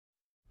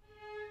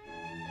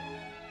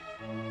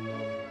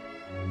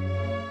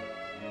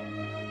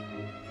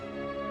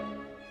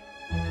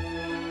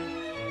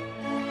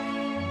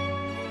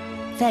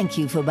Thank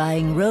you for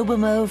buying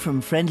Robomow from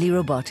Friendly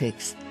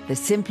Robotics, the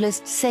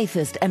simplest,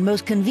 safest and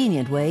most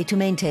convenient way to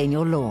maintain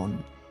your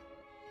lawn.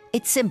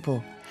 It's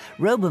simple.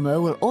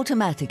 Robomow will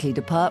automatically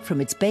depart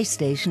from its base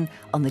station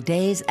on the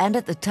days and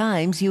at the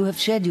times you have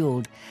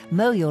scheduled,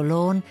 mow your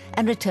lawn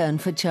and return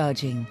for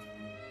charging.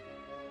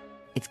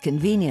 It's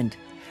convenient.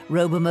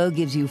 Robomow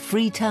gives you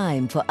free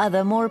time for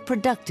other, more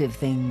productive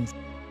things.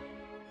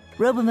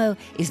 Robomow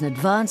is an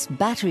advanced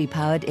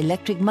battery-powered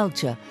electric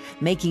mulcher,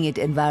 making it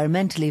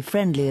environmentally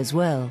friendly as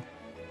well.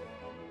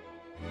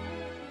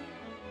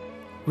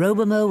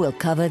 Robomow will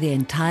cover the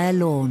entire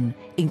lawn,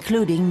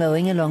 including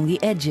mowing along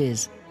the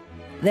edges.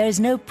 There is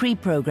no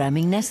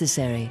pre-programming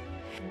necessary.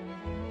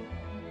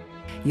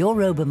 Your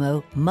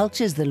Robomow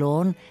mulches the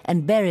lawn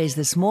and buries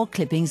the small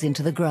clippings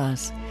into the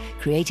grass,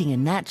 creating a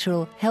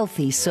natural,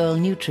 healthy soil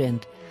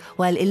nutrient,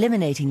 while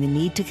eliminating the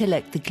need to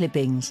collect the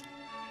clippings.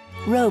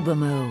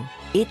 Robomow.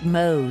 It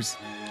mows.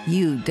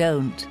 You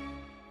don't.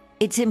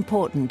 It's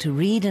important to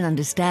read and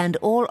understand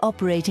all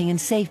operating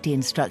and safety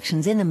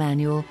instructions in the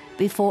manual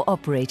before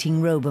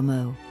operating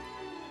Robomow.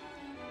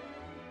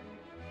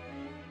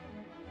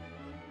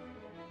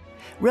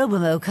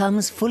 Robomow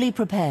comes fully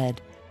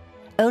prepared.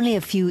 Only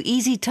a few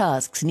easy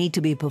tasks need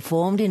to be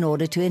performed in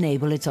order to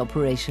enable its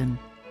operation.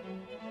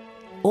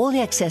 All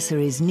the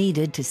accessories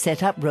needed to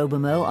set up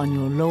Robomow on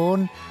your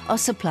lawn are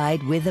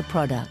supplied with the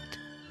product.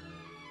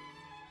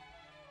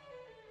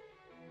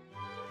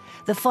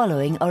 The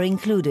following are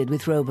included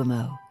with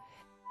Robomow: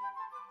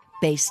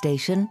 base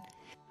station,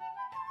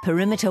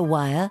 perimeter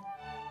wire,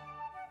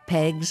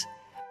 pegs,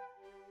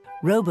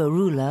 robo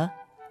ruler,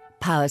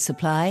 power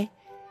supply,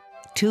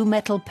 2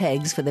 metal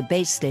pegs for the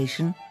base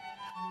station,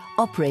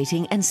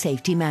 operating and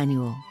safety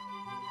manual.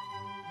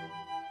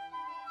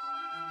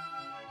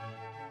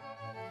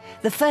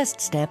 The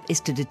first step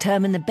is to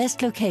determine the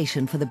best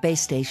location for the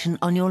base station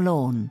on your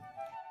lawn.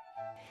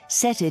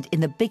 Set it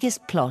in the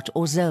biggest plot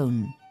or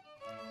zone.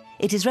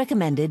 It is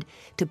recommended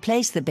to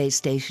place the base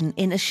station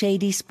in a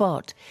shady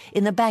spot,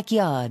 in the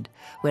backyard,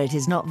 where it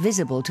is not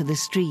visible to the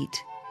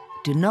street.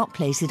 Do not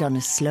place it on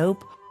a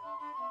slope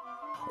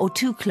or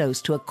too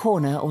close to a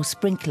corner or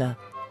sprinkler.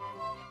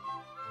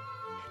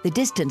 The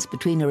distance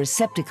between a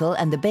receptacle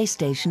and the base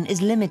station is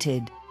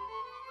limited.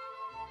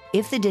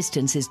 If the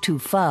distance is too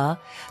far,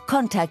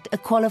 contact a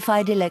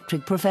qualified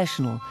electric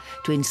professional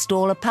to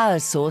install a power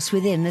source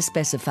within the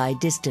specified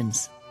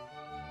distance.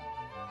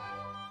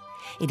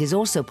 It is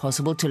also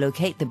possible to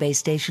locate the base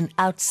station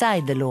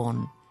outside the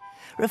lawn.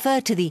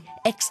 Refer to the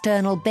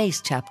External Base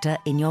chapter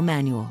in your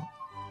manual.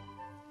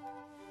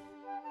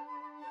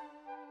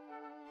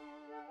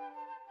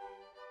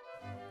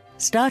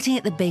 Starting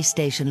at the base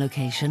station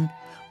location,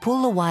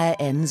 pull the wire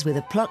ends with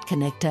a plot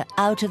connector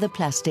out of the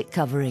plastic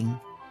covering.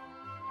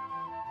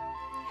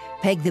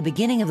 Peg the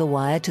beginning of the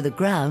wire to the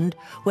ground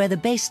where the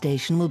base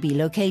station will be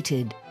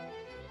located.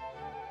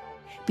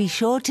 Be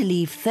sure to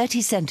leave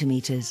 30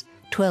 centimeters,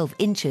 12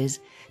 inches,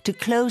 to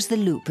close the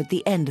loop at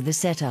the end of the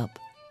setup.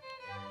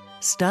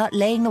 Start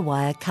laying the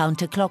wire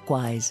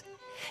counterclockwise,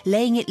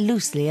 laying it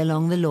loosely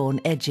along the lawn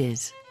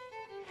edges.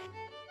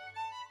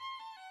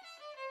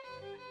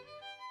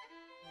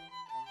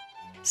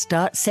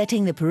 Start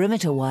setting the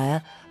perimeter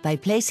wire by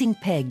placing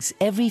pegs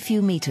every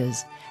few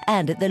meters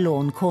and at the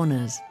lawn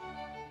corners.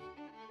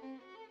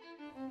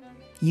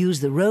 Use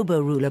the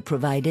robo ruler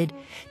provided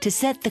to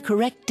set the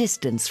correct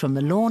distance from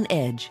the lawn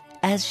edge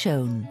as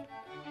shown.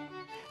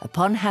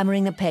 Upon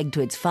hammering the peg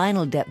to its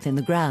final depth in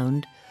the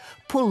ground,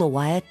 pull the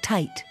wire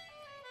tight.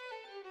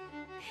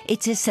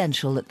 It's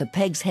essential that the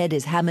peg's head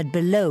is hammered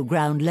below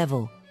ground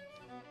level.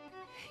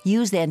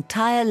 Use the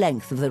entire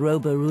length of the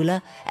robo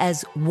ruler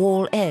as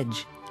wall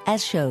edge,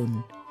 as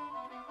shown.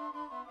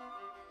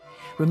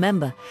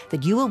 Remember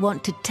that you will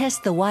want to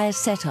test the wire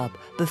setup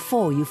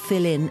before you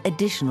fill in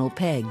additional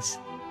pegs.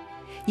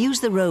 Use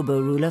the robo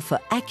ruler for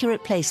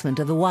accurate placement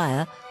of the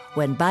wire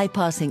when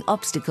bypassing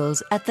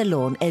obstacles at the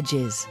lawn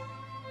edges.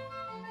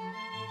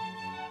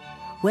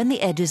 When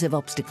the edges of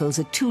obstacles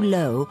are too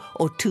low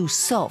or too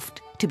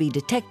soft to be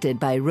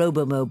detected by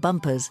Robomow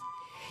bumpers,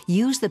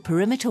 use the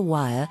perimeter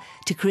wire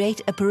to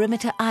create a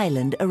perimeter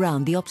island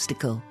around the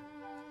obstacle.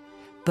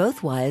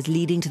 Both wires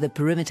leading to the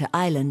perimeter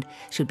island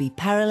should be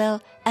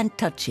parallel and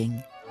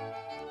touching.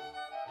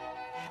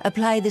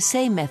 Apply the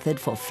same method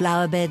for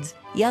flower beds,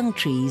 young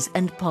trees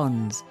and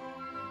ponds.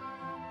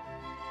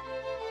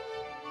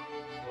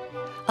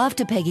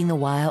 After pegging the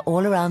wire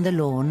all around the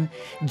lawn,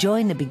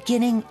 join the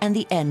beginning and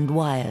the end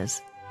wires.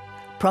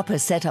 Proper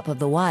setup of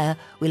the wire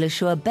will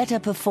assure better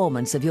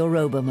performance of your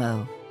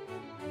Robomow.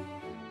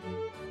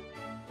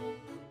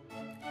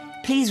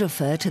 Please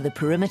refer to the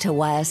perimeter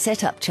wire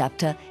setup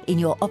chapter in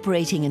your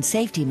operating and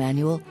safety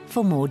manual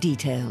for more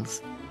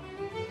details.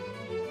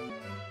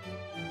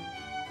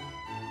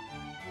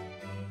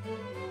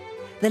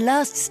 The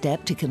last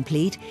step to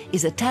complete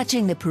is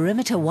attaching the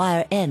perimeter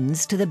wire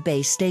ends to the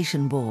base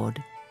station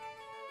board.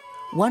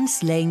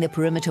 Once laying the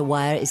perimeter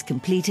wire is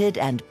completed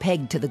and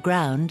pegged to the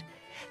ground,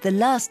 The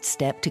last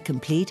step to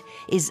complete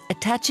is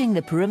attaching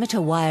the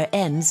perimeter wire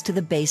ends to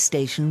the base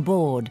station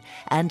board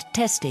and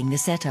testing the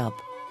setup.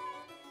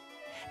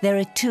 There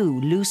are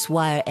 2 loose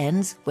wire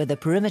ends where the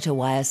perimeter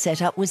wire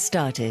setup was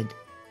started.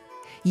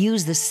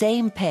 Use the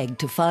same peg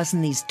to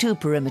fasten these 2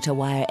 perimeter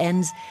wire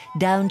ends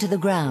down to the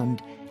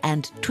ground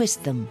and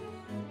twist them.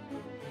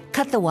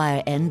 Cut the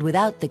wire end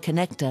without the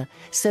connector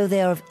so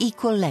they are of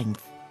equal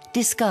length.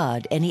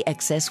 Discard any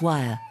excess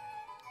wire.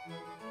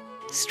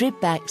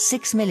 Strip back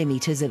 6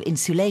 mm of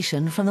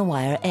insulation from the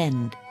wire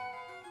end.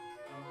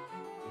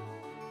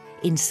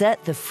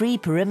 Insert the free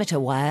perimeter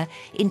wire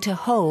into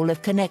hole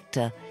of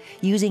connector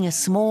using a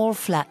small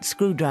flat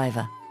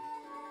screwdriver.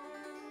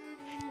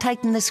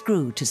 Tighten the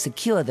screw to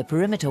secure the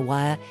perimeter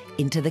wire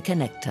into the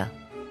connector.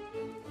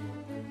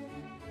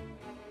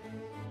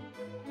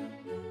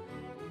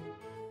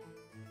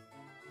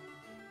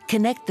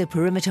 Connect the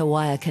perimeter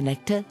wire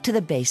connector to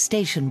the base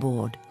station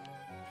board.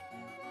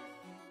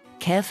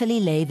 Carefully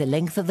lay the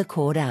length of the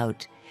cord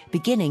out,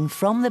 beginning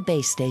from the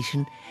base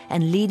station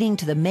and leading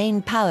to the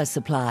main power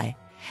supply,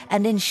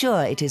 and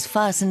ensure it is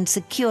fastened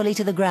securely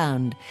to the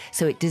ground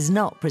so it does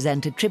not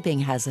present a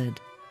tripping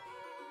hazard.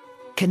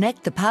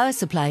 Connect the power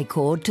supply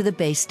cord to the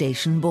base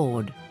station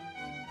board.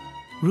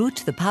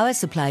 Route the power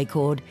supply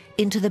cord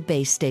into the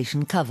base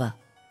station cover.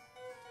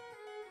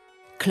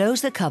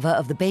 Close the cover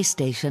of the base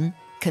station,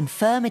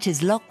 confirm it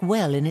is locked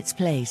well in its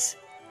place.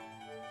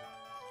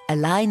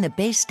 Align the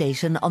base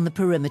station on the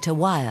perimeter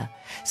wire,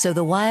 so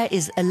the wire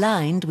is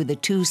aligned with the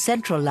 2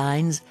 central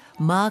lines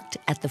marked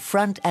at the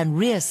front and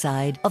rear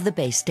side of the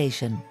base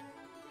station.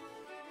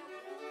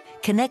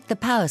 Connect the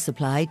power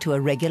supply to a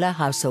regular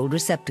household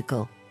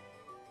receptacle.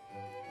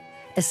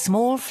 A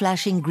small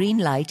flashing green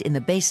light in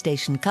the base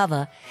station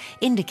cover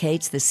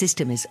indicates the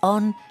system is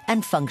on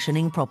and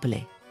functioning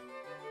properly.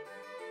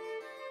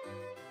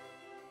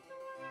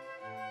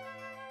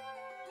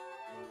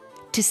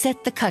 To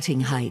set the cutting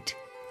height,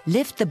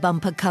 lift the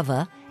bumper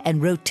cover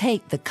and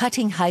rotate the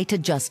cutting height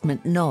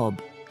adjustment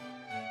knob.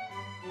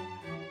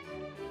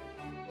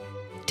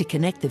 To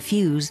connect the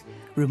fuse,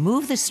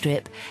 remove the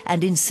strip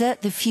and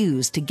insert the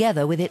fuse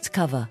together with its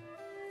cover.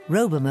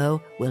 Robomow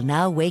will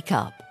now wake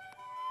up.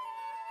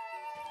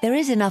 There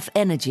is enough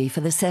energy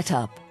for the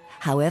setup.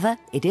 However,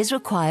 it is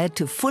required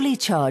to fully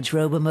charge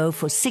Robomow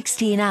for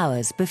 16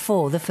 hours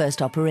before the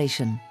first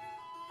operation.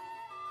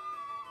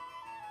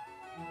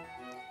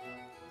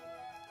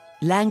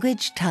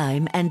 Language,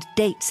 time and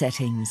date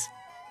settings.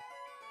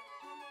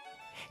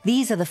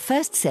 These are the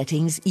first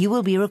settings you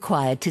will be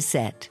required to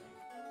set.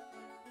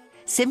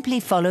 Simply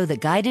follow the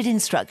guided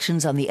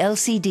instructions on the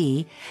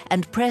LCD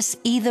and press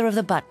either of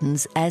the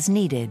buttons as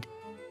needed.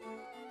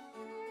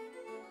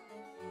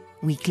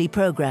 Weekly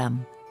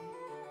program.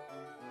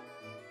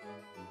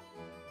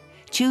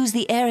 Choose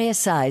the area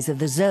size of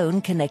the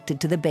zone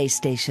connected to the base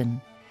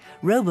station.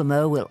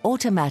 Robomow will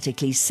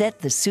automatically set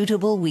the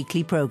suitable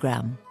weekly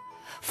program.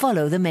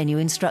 Follow the menu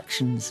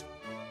instructions.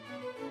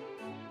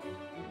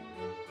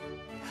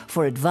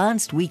 For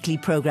advanced weekly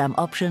program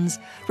options,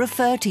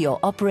 refer to your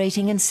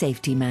operating and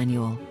safety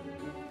manual.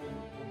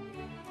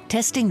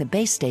 Testing the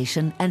base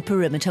station and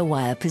perimeter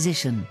wire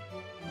position.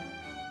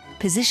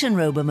 Position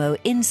Robomow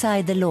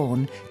inside the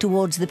lawn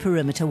towards the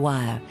perimeter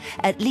wire,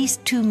 at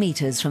least 2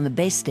 meters from the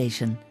base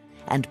station,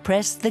 and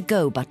press the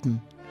Go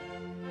button.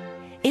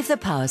 If the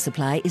power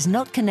supply is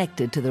not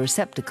connected to the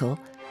receptacle,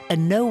 a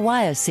no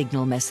wire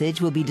signal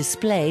message will be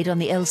displayed on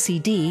the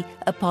LCD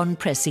upon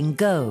pressing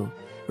Go,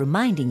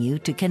 reminding you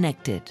to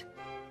connect it.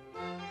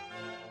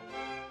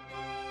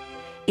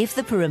 If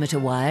the perimeter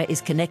wire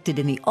is connected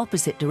in the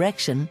opposite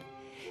direction,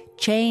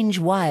 Change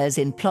wires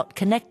in plot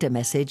connector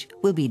message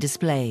will be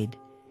displayed.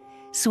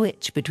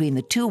 Switch between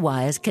the 2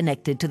 wires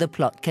connected to the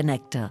plot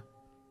connector.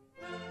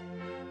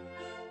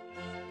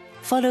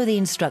 Follow the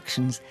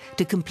instructions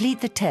to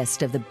complete the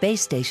test of the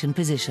base station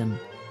position.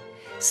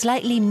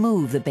 Slightly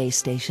move the base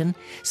station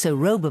so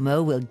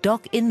Robomow will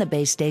dock in the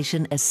base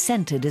station as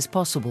centered as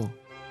possible.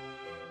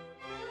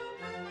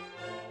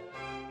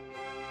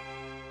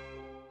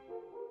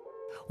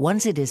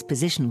 Once it is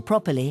positioned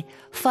properly,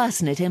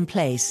 fasten it in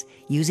place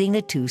using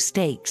the 2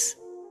 stakes.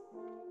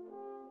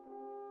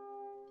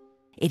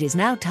 It is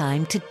now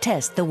time to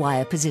test the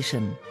wire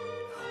position.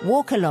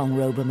 Walk along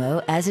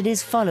Robomow as it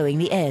is following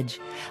the edge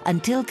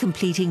until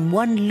completing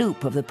 1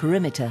 loop of the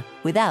perimeter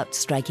without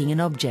striking an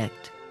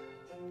object.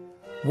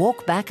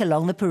 Walk back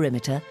along the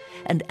perimeter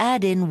and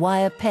add in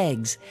wire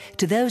pegs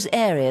to those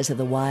areas of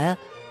the wire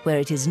where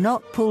it is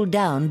not pulled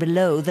down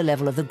below the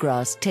level of the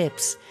grass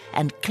tips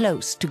and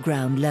close to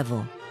ground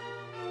level.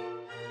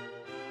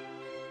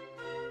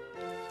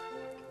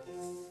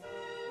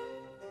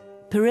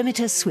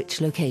 Perimeter switch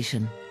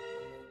location.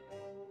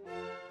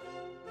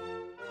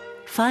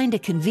 Find a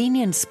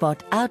convenient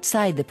spot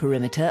outside the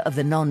perimeter of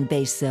the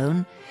non-base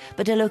zone,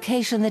 but a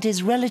location that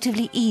is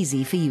relatively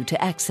easy for you to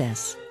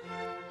access.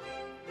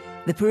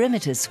 The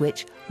perimeter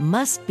switch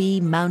must be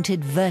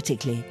mounted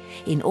vertically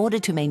in order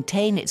to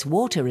maintain its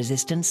water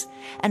resistance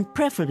and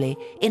preferably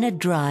in a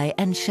dry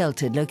and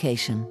sheltered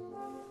location.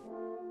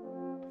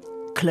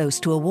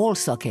 close to a wall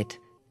socket.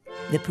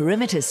 The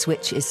perimeter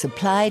switch is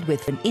supplied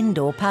with an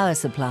indoor power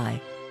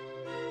supply.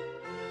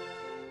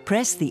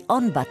 Press the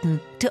on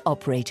button to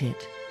operate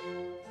it.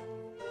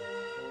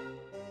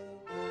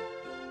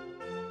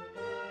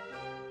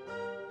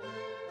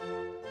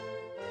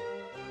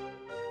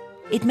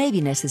 It may be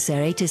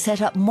necessary to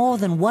set up more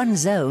than one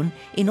zone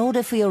in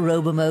order for your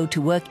Robomow to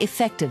work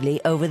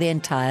effectively over the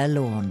entire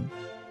lawn.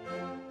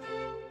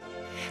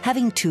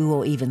 Having 2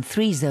 or even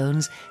 3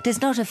 zones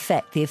does not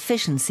affect the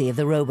efficiency of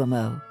the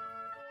Robomow.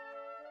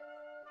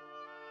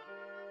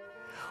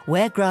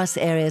 Where grass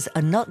areas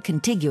are not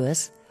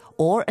contiguous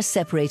or are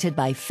separated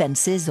by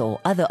fences or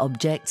other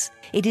objects,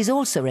 it is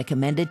also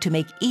recommended to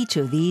make each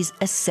of these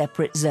a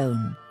separate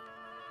zone.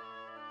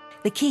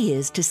 The key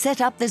is to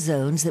set up the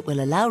zones that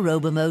will allow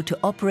Robomow to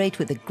operate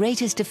with the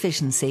greatest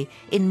efficiency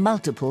in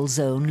multiple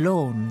zone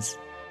lawns.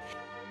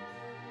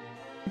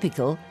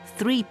 Typical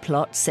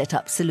 3-plot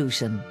setup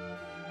solution.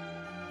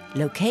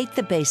 Locate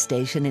the base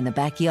station in the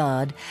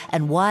backyard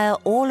and wire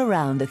all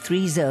around the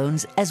 3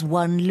 zones as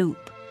one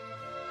loop.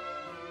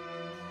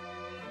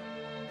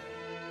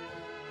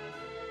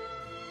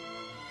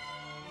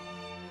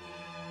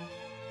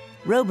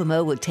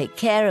 Robomow will take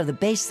care of the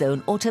base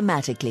zone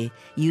automatically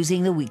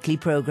using the weekly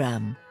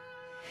program.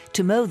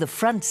 To mow the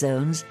front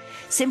zones,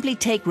 simply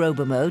take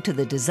Robomow to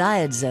the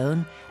desired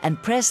zone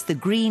and press the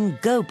green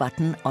Go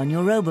button on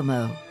your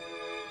Robomow.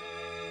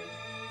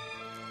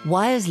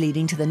 Wires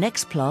leading to the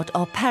next plot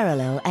are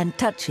parallel and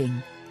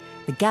touching.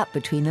 The gap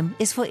between them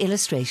is for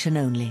illustration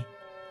only.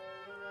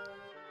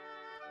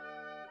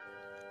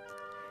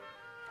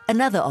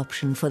 Another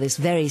option for this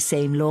very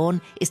same lawn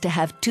is to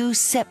have 2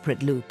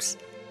 separate loops.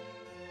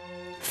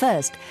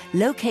 First,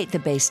 locate the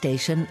base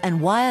station and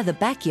wire the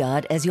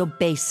backyard as your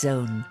base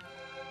zone.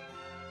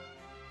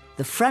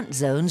 The front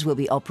zones will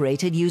be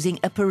operated using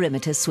a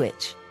perimeter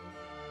switch.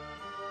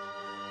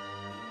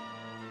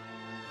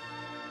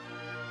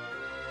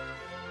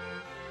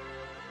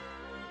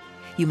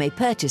 You may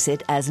purchase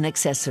it as an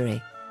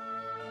accessory.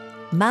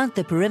 Mount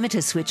the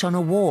perimeter switch on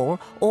a wall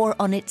or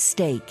on its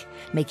stake,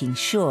 making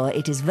sure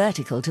it is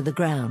vertical to the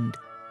ground.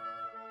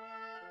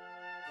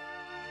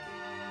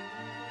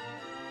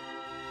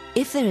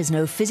 If there is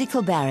no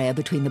physical barrier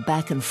between the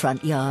back and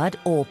front yard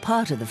or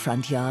part of the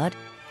front yard,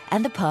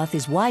 and the path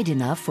is wide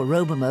enough for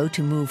Robomow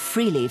to move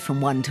freely from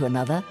one to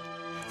another,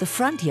 the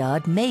front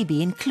yard may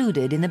be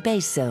included in the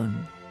base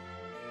zone.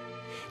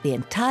 The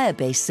entire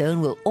base zone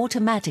will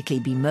automatically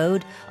be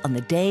mowed on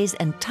the days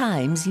and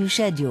times you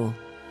schedule.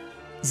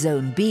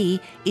 Zone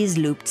B is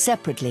looped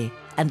separately,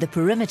 and the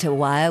perimeter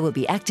wire will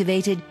be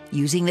activated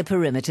using the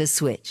perimeter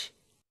switch.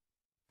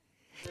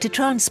 To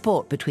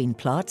transport between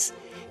plots,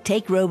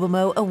 take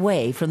Robomow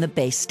away from the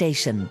base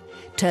station,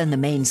 turn the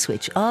main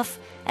switch off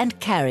and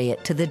carry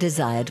it to the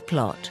desired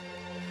plot.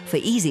 For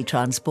easy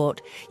transport,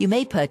 you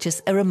may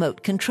purchase a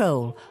remote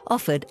control,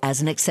 offered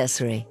as an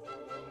accessory.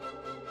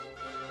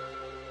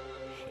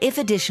 If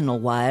additional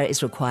wire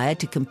is required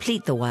to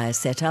complete the wire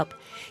setup,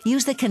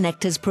 use the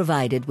connectors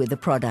provided with the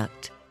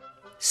product.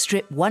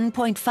 Strip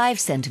 1.5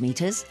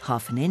 centimeters,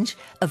 half an inch,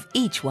 of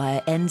each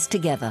wire ends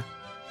together.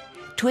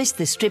 Twist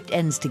the stripped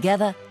ends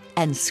together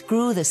and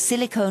screw the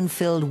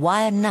silicone-filled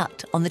wire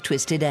nut on the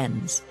twisted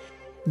ends.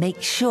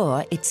 Make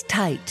sure it's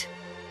tight.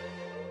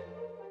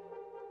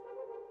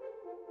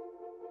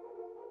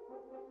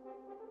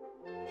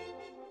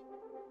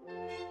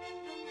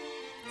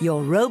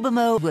 Your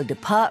Robomow will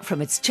depart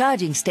from its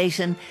charging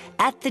station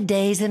at the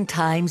days and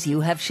times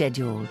you have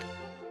scheduled.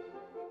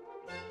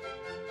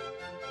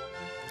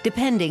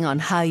 Depending on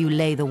how you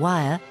lay the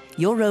wire,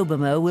 your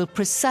Robomow will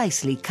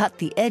precisely cut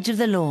the edge of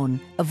the lawn,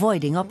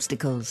 avoiding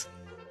obstacles.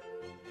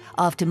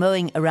 After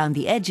mowing around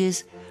the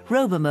edges,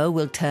 Robomow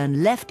will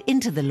turn left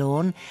into the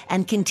lawn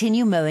and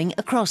continue mowing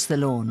across the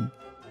lawn.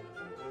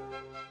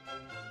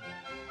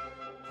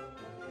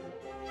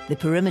 The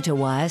perimeter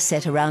wire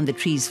set around the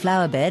tree's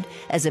flower bed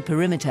as a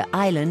perimeter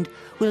island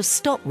will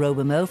stop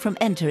Robomow from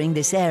entering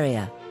this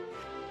area.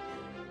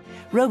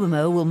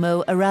 Robomow will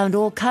mow around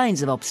all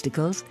kinds of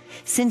obstacles,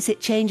 since it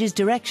changes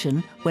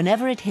direction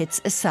whenever it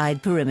hits a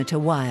side perimeter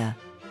wire.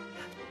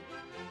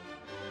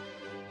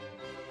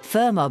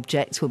 Firm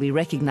objects will be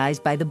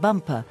recognized by the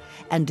bumper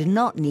and do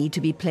not need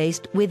to be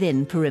placed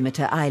within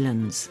perimeter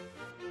islands.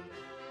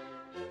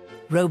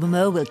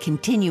 Robomow will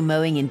continue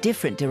mowing in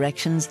different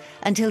directions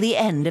until the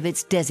end of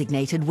its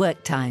designated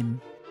work time.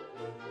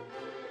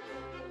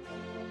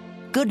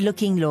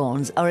 Good-looking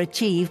lawns are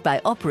achieved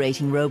by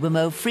operating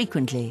Robomow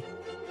frequently.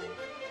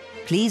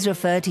 Please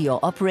refer to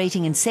your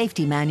operating and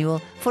safety manual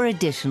for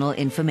additional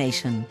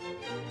information.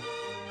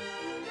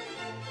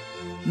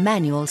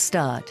 Manual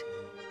start.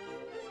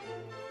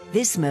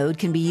 This mode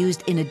can be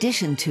used in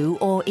addition to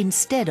or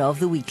instead of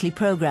the weekly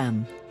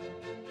program,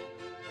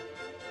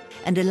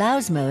 and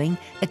allows mowing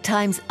at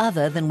times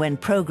other than when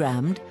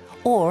programmed,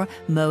 or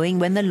mowing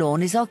when the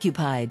lawn is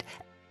occupied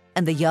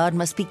and the yard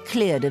must be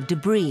cleared of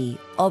debris,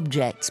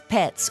 objects,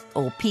 pets,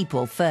 or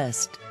people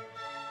first.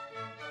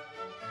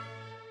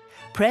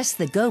 Press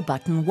the Go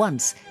button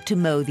once to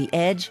mow the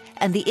edge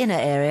and the inner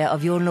area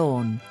of your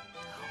lawn.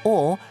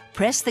 or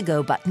press the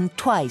Go button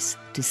twice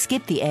to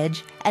skip the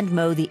edge and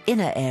mow the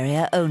inner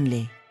area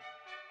only.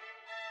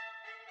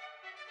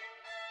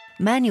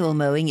 Manual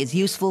mowing is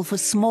useful for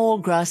small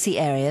grassy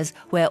areas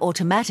where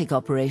automatic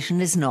operation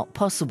is not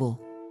possible.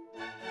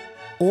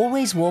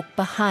 Always walk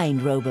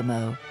behind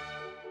Robomow.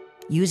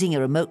 Using a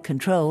remote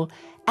control,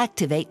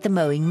 activate the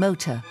mowing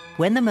motor.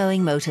 When the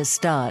mowing motor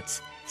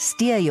starts,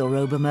 steer your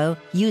Robomow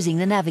using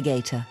the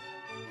navigator.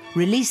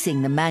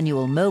 Releasing the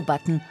manual mow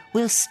button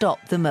will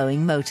stop the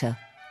mowing motor.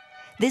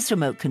 This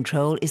remote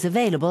control is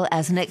available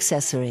as an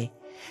accessory.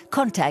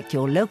 Contact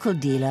your local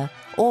dealer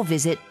or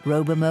visit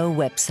Robomow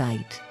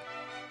website.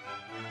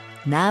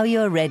 Now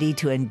you're ready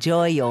to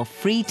enjoy your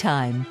free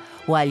time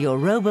while your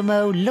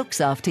Robomow looks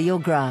after your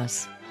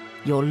grass.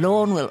 Your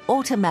lawn will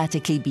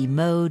automatically be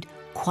mowed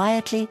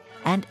quietly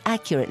and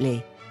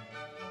accurately.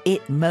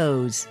 It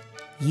mows,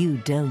 you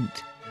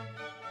don't.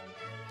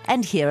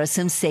 And here are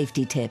some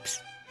safety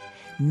tips.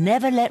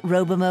 Never let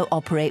Robomow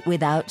operate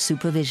without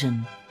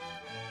supervision.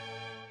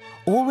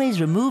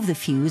 Always remove the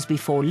fuse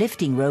before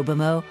lifting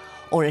Robomow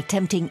or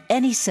attempting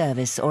any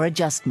service or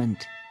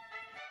adjustment.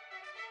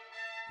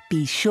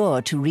 Be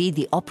sure to read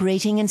the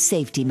operating and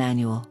safety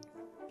manual.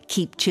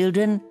 Keep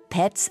children,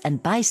 pets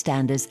and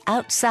bystanders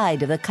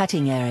outside of the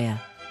cutting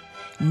area.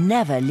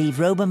 Never leave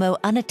Robomow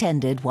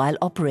unattended while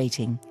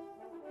operating.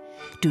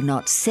 Do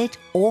not sit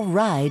or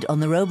ride on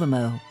the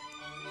Robomow.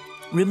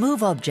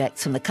 Remove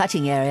objects from the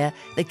cutting area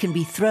that can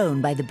be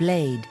thrown by the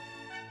blade.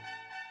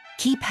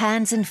 Keep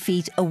hands and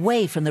feet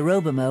away from the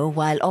Robomow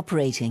while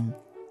operating.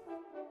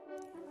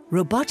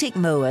 Robotic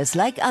mowers,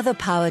 like other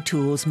power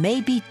tools,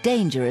 may be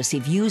dangerous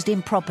if used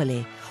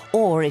improperly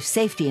or if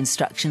safety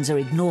instructions are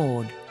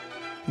ignored.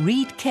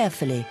 Read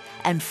carefully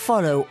and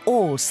follow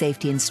all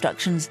safety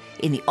instructions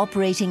in the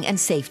operating and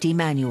safety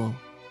manual.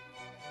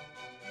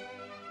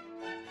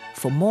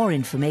 For more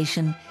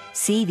information,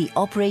 see the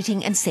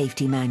operating and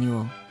safety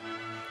manual.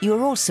 You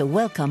are also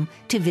welcome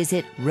to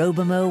visit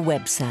Robomow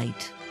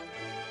website.